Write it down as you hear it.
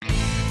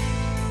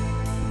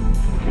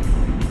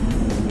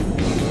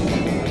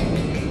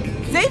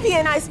Daisy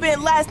and I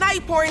spent last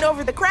night poring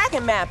over the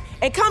Kraken map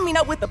and coming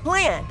up with a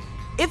plan.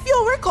 If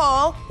you'll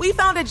recall, we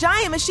found a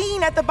giant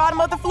machine at the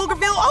bottom of the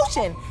Pflugerville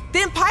Ocean.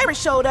 Then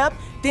pirates showed up.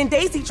 Then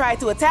Daisy tried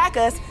to attack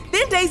us.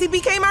 Then Daisy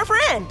became our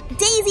friend.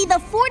 Daisy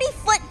the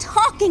 40-foot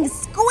talking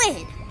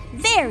squid.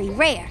 Very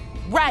rare.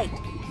 Right.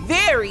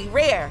 Very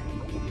rare.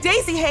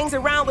 Daisy hangs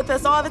around with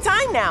us all the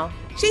time now.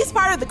 She's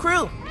part of the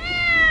crew.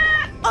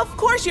 Of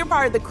course you're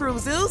part of the crew,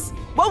 Zeus.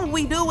 What would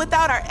we do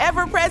without our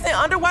ever-present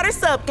underwater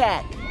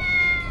subcat?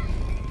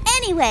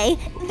 Anyway,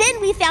 then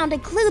we found a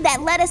clue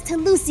that led us to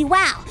Lucy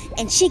Wow,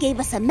 and she gave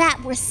us a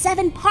map where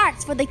 7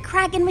 parts for the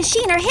Kraken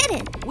machine are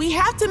hidden. We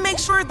have to make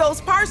sure those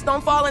parts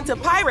don't fall into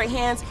pirate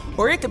hands,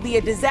 or it could be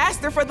a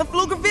disaster for the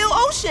Pflugerville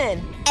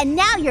Ocean. And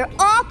now you're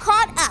all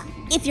caught up.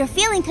 If you're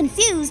feeling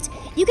confused,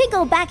 you can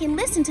go back and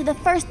listen to the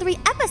first 3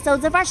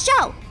 episodes of our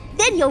show.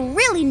 Then you'll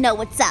really know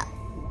what's up.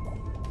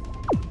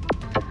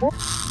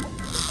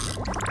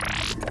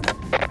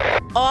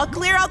 All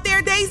clear out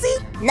there, Daisy?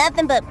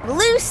 Nothing but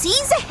blue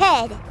seas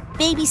ahead.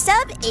 Baby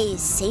Sub is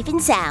safe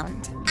and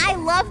sound. I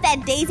love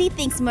that Daisy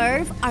thinks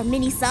Merv, our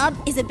mini sub,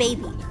 is a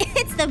baby.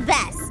 It's the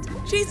best.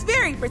 She's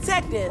very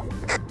protective.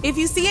 If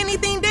you see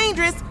anything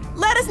dangerous,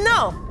 let us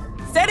know.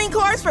 Setting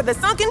course for the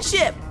sunken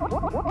ship.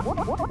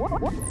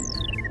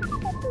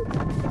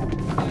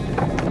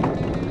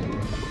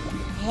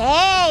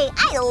 Hey,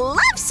 I love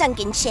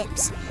sunken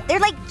ships. They're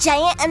like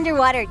giant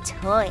underwater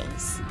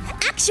toys.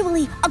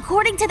 Actually,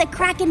 according to the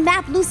Kraken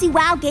map Lucy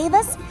Wow gave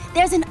us,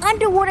 there's an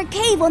underwater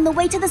cave on the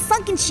way to the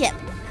sunken ship.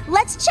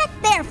 Let's check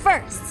there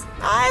first.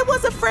 I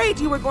was afraid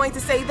you were going to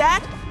say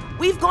that.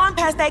 We've gone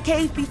past that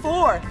cave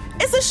before.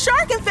 It's a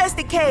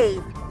shark-infested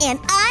cave. And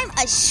I'm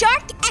a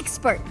shark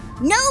expert.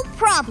 No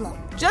problem.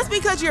 Just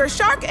because you're a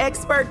shark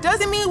expert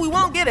doesn't mean we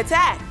won't get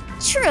attacked.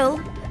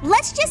 True.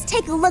 Let's just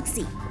take a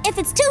look-see. If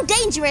it's too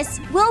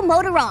dangerous, we'll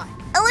motor on.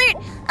 Alert!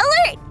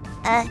 Alert!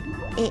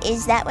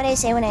 Is that what I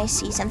say when I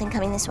see something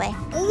coming this way?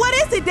 What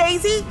is it,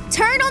 Daisy?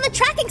 Turn on the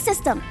tracking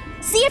system.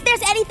 See if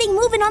there's anything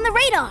moving on the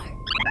radar.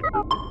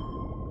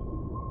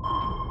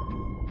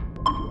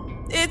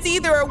 It's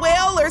either a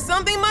whale or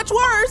something much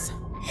worse.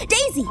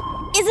 Daisy,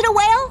 is it a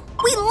whale?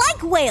 We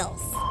like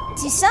whales.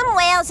 Do some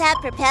whales have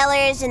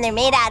propellers and they're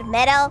made out of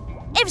metal?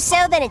 If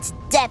so, then it's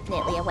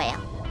definitely a whale.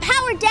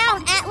 Power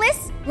down,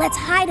 Atlas. Let's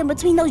hide in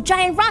between those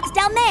giant rocks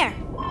down there.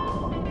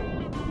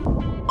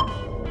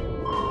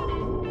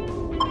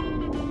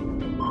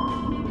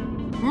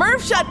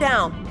 Merv shut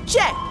down.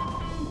 Check.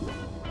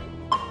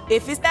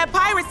 If it's that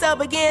pirate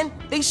sub again,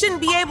 they shouldn't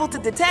be able to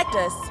detect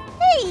us.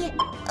 Hey,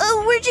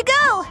 where'd you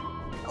go?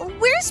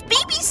 Where's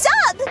Baby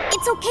Sub?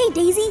 It's okay,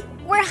 Daisy.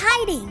 We're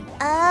hiding.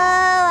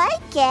 Oh, I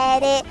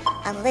get it.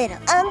 A little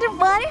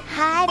underwater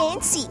hide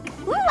and seek.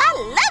 Ooh, I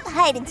love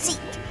hide and seek.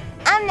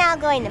 I'm now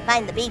going to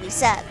find the Baby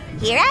Sub.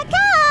 Here I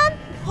come.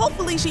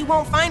 Hopefully she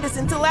won't find us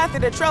until after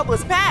the trouble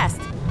is past.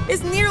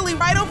 It's nearly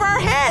right over our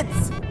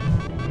heads.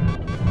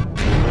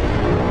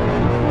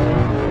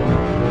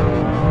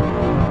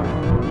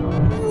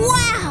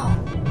 Wow!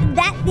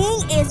 That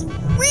thing is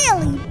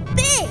really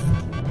big.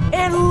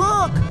 And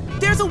look,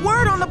 there's a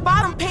word on the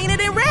bottom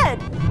painted in red,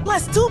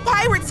 plus 2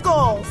 pirate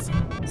skulls.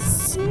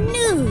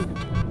 Snood.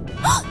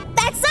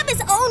 That sub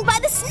is owned by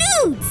the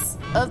Snoods.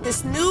 Of the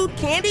Snood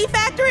Candy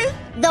Factory?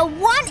 The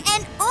one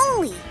and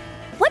only.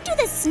 What do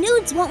the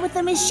Snoods want with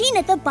the machine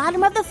at the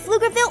bottom of the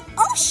Pflugerville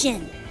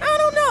Ocean? I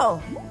don't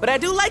know, but I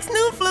do like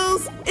Snood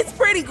Flues. It's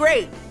pretty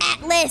great.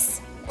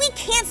 Atlas, we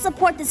can't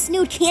support the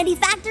Snood Candy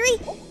Factory.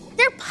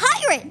 They're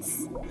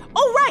pirates.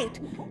 Oh, right.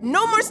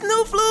 No more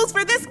Snood Flues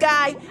for this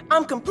guy.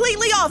 I'm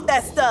completely off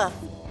that stuff.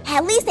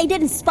 At least they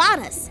didn't spot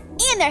us.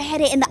 And they're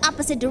headed in the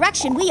opposite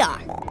direction we are.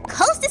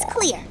 Coast is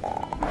clear.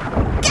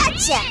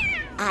 Gotcha!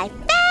 I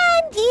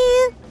found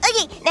you.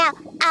 Okay, now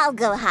I'll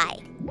go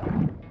hide.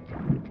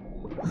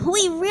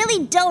 We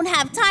really don't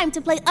have time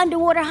to play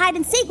underwater hide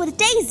and seek with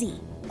Daisy.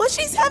 But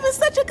she's having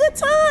such a good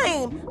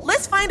time.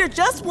 Let's find her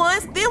just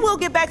once, then we'll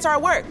get back to our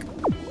work.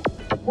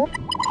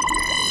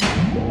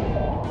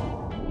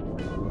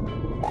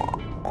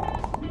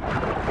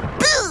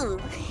 Boo!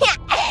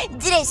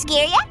 Did I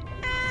scare ya?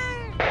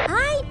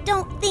 I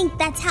don't think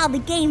that's how the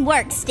game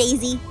works,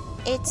 Daisy.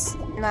 It's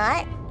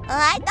not?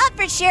 I thought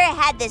for sure I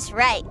had this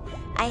right.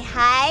 I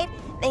hide,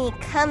 then you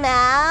come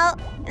out,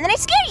 and then I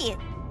scare you.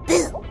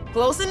 Boo!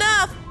 Close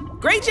enough.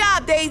 Great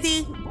job,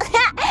 Daisy.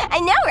 I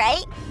know,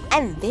 right?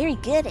 I'm very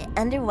good at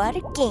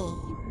underwater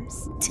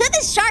games. To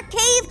the shark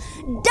cave,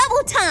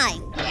 double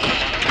time.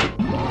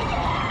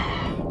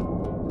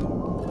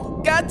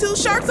 Got 2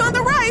 sharks on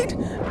the right.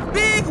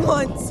 Big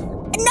ones.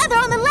 Another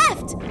on the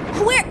left.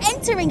 We're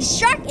entering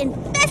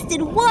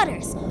shark-infested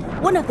waters.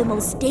 One of the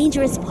most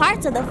dangerous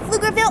parts of the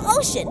Pflugerville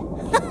Ocean.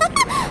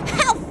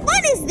 How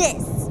fun is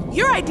this?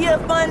 Your idea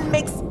of fun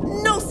makes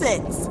no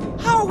sense.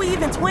 How are we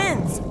even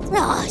twins?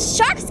 Oh,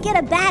 sharks get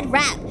a bad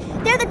rap.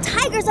 They're the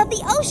tigers of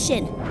the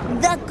ocean.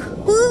 The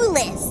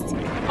coolest.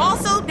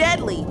 Also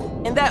deadly.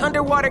 And that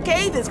underwater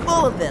cave is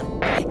full of them.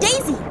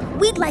 Daisy,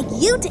 we'd like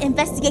you to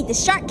investigate the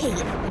shark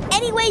cave.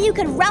 Any way you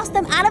could roust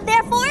them out of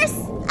there for us?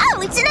 All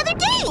Oh, it's another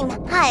game!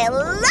 I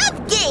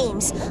love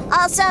games!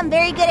 Also, I'm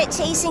very good at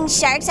chasing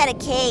sharks out of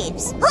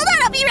caves. Hold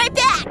on, I'll be right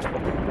back!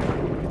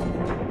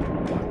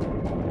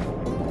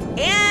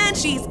 And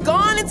she's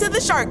gone into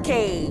the shark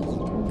cave.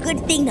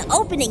 Good thing the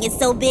opening is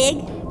so big.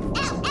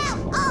 Ow,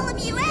 ow, all of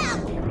you out!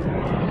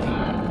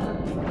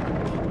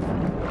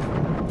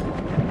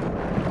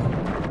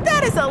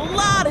 That is a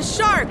lot of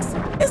sharks.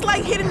 It's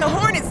like hitting the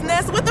hornet's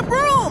nest with a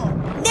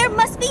broom. There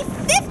must be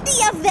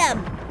 50 of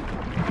them.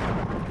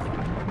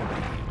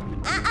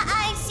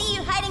 I see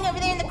you hiding over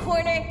there in the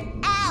corner.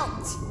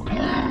 Out!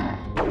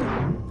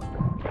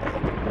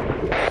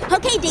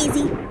 Okay,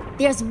 Daisy,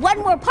 there's one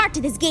more part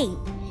to this game.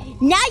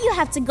 Now you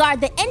have to guard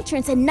the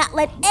entrance and not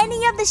let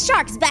any of the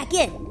sharks back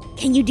in.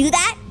 Can you do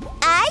that?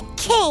 I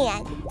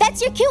can.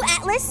 That's your cue,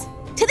 Atlas.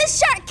 To the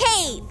shark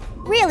cave.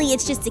 Really,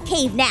 it's just a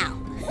cave now.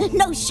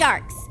 No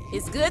sharks.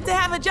 It's good to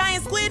have a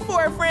giant squid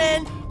for a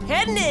friend.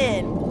 Heading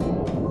in.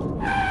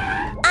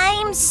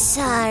 I'm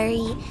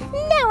sorry.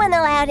 No one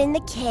allowed in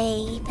the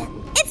cave.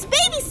 It's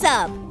Baby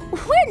Sub.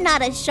 We're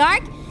not a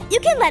shark. You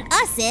can let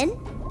us in.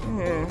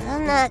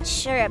 I'm not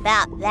sure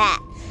about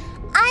that.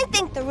 I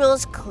think the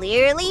rules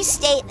clearly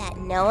state that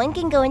no one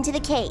can go into the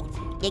cave.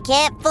 You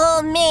can't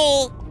fool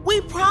me.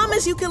 We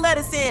promise you can let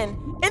us in.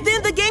 And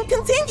then the game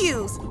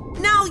continues.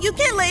 Now, you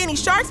can't let any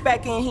sharks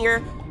back in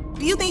here.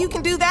 Do you think you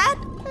can do that?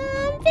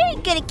 I'm very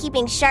good at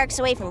keeping sharks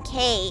away from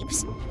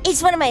caves.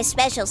 It's one of my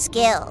special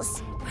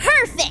skills.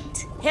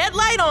 Perfect.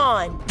 Headlight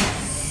on.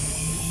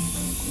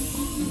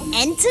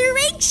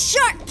 Entering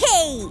Shark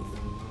Cave.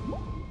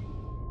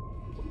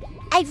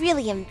 I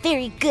really am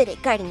very good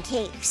at guarding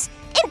caves.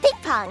 And ping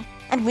pong.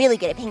 I'm really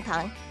good at ping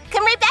pong.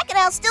 Come right back and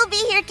I'll still be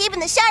here keeping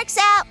the sharks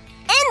out.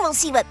 And we'll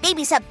see what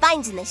Baby Sub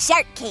finds in the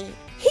shark cave.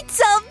 It's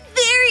all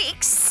very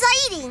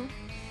exciting.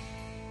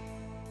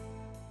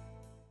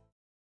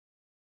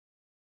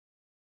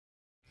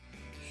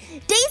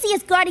 Daisy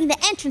is guarding the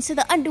entrance to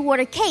the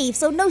underwater cave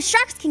so no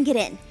sharks can get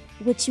in,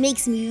 which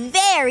makes me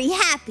very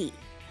happy.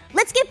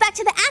 Let's get back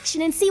to the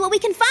action and see what we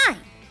can find.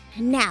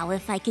 Now,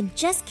 if I can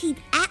just keep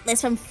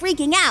Atlas from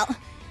freaking out,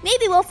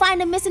 maybe we'll find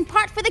a missing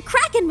part for the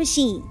Kraken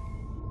machine.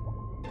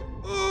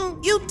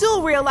 You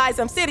do realize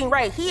I'm sitting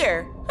right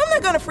here. I'm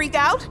not gonna freak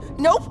out.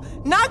 Nope,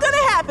 not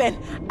gonna happen.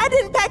 I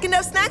didn't pack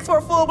enough snacks for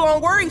a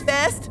full-blown worry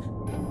fest.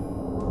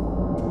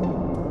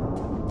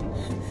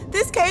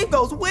 This cave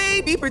goes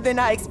way deeper than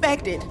I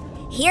expected.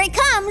 Here it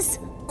comes,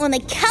 on the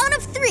count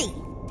of 3.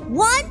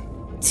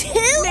 1, 2...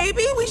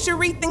 Maybe we should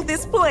rethink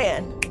this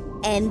plan.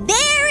 And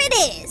there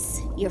it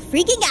is. You're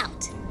freaking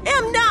out.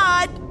 Am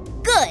not.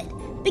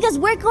 Good, because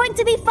we're going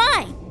to be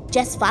fine.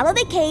 Just follow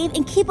the cave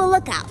and keep a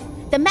lookout.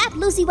 The map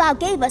Lucy Wow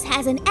gave us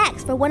has an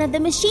X for one of the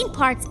machine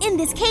parts in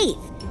this cave.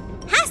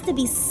 Has to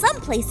be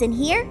someplace in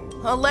here.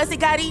 Unless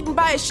it got eaten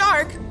by a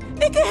shark.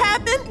 It could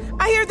happen.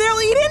 I hear they'll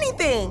eat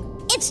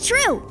anything. It's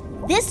true.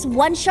 This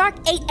one shark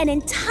ate an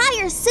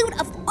entire suit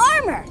of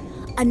armor.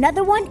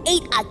 Another one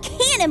ate a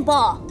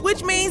cannonball.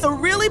 Which means a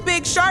really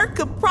big shark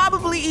could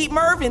probably eat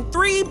Merv in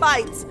 3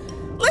 bites.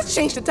 Let's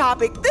change the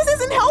topic. This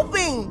isn't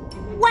helping.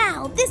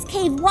 Wow, this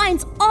cave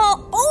winds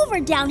all over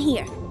down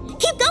here.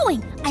 Keep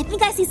going. I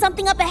think I see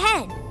something up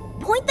ahead.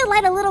 Point the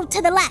light a little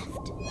to the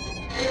left.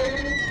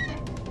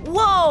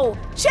 Whoa,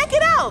 check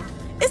it out.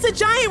 It's a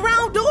giant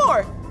round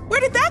door.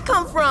 Where did that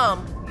come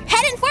from?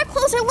 Head in for a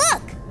closer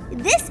look.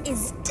 This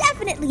is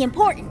definitely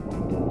important.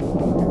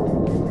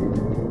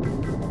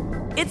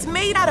 It's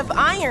made out of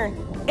iron,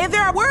 and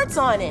there are words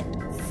on it.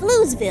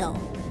 Floozeville,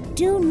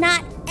 do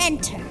not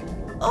enter.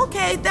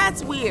 Okay,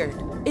 that's weird.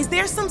 Is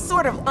there some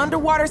sort of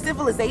underwater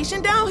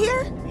civilization down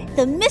here?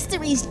 The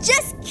mysteries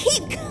just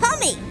keep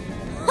coming.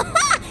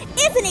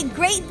 Isn't it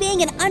great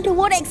being an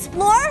underwater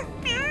explorer?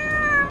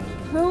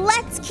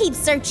 Let's keep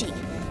searching.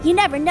 You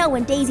never know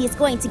when Daisy is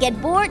going to get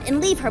bored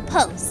and leave her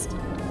post.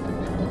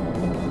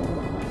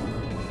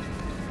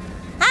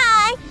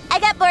 Hi, I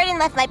got bored and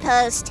left my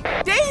post.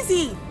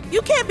 Daisy,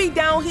 you can't be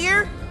down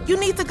here. You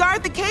need to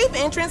guard the cave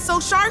entrance so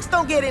sharks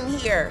don't get in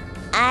here.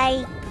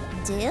 I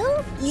do?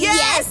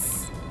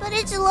 Yes! But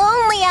it's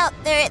lonely out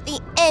there at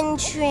the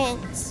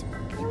entrance.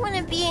 I want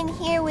to be in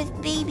here with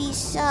Baby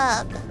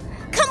Sub.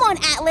 Come on,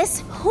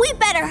 Atlas. We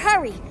better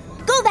hurry.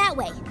 Go that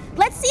way.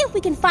 Let's see if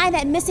we can find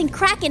that missing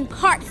Kraken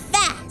part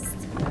fast.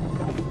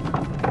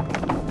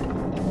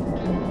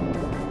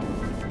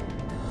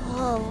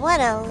 Oh, what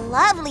a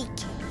lovely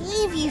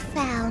cave you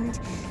found.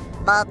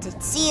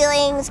 Vaulted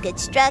ceilings, good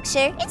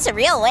structure. It's a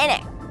real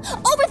winner.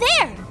 Over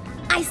there!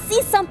 I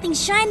see something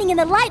shining in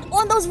the light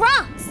on those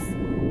rocks.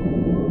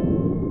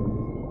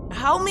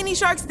 How many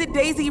sharks did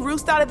Daisy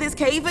roost out of this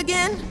cave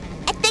again?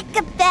 I think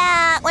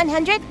about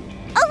 100.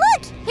 Oh,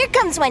 look! Here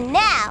comes one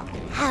now.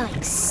 How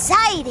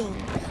exciting!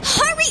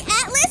 Hurry,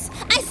 Atlas!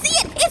 I see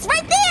it! It's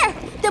right there!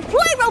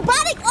 Deploy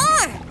robotic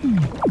arm!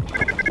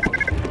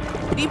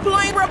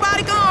 Deploying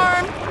robotic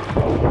arm.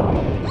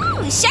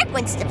 Ooh, Shark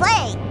wants to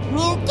play.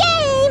 New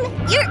game!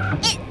 You're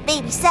it,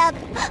 Baby Sub.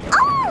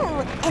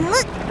 Oh, and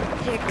look,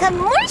 here come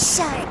more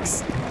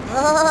sharks.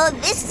 Oh,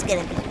 this is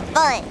gonna be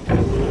fun.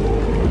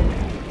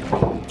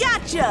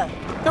 Gotcha!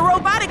 The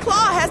robotic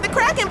claw has the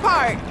Kraken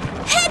part.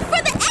 Head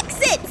for the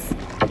exits!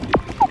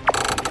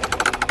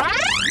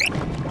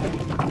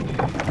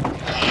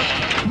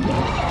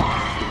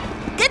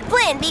 Good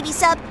plan, Baby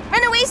Sub.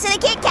 Run away so they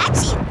can't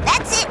catch you.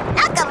 That's it.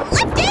 Knock 'em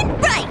left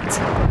and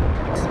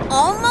right.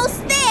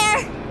 Almost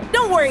there.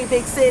 Don't worry,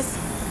 big sis.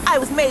 I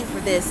was made for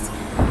this.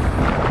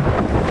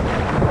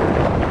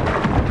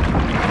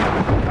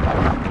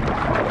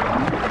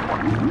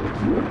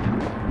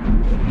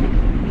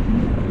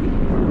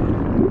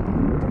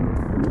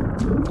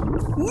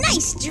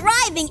 Nice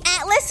driving,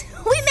 Atlas.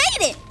 We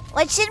made it.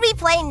 What should we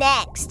play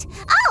next?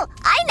 Oh,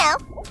 I know.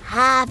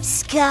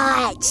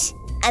 Hopscotch.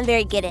 I'm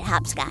very good at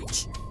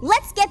hopscotch.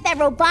 Let's get that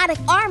robotic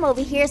arm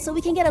over here so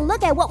we can get a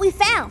look at what we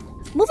found.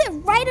 Move it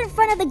right in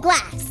front of the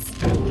glass.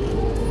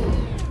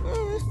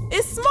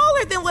 It's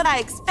smaller than what I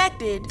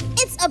expected.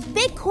 It's a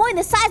big coin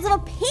the size of a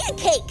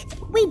pancake.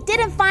 We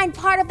didn't find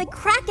part of the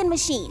Kraken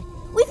machine.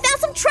 We found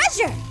some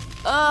treasure.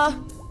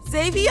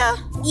 Xavier?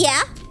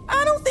 Yeah?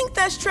 I don't think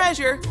that's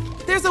treasure.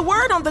 There's a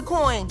word on the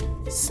coin.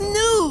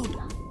 Snood.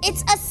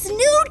 It's a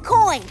snood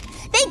coin.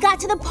 They got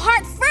to the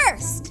part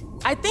first.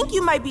 I think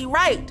you might be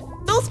right.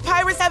 Those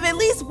pirates have at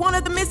least one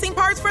of the missing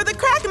parts for the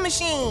Kraken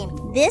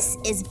machine. This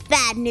is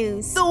bad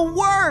news. The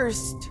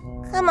worst.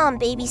 Come on,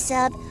 Baby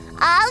Sub.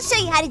 I'll show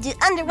you how to do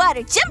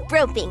underwater jump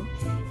roping.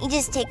 You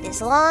just take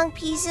this long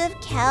piece of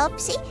kelp,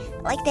 see,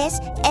 like this,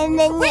 and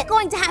then We're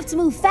going to have to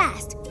move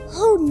fast.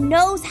 Who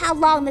knows how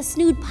long the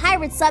Snood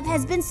Pirate Sub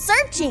has been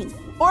searching?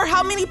 Or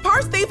how many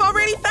parts they've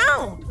already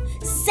found.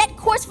 Set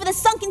course for the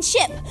sunken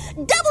ship.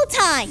 Double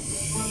time!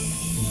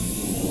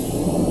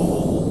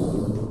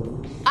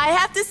 I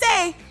have to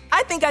say,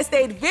 I think I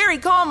stayed very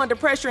calm under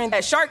pressure in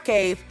that shark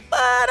cave, but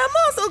I'm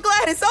also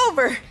glad it's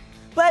over.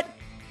 But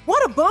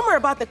what a bummer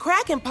about the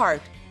Kraken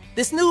part.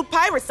 The Snood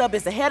Pirate Sub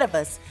is ahead of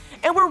us,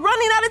 and we're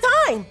running out of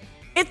time.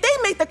 If they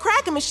make the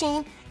Kraken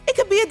machine, it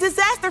could be a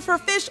disaster for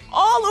fish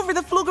all over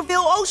the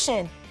Pflugerville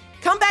Ocean.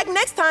 Come back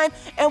next time,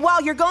 and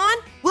while you're gone,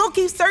 we'll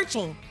keep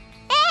searching.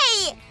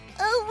 Hey!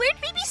 Where'd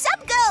Baby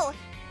Sub go?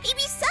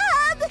 Baby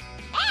Sub!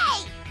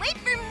 Hey! Wait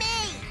for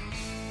me!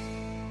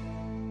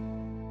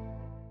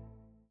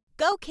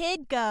 Go,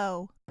 kid,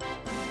 go.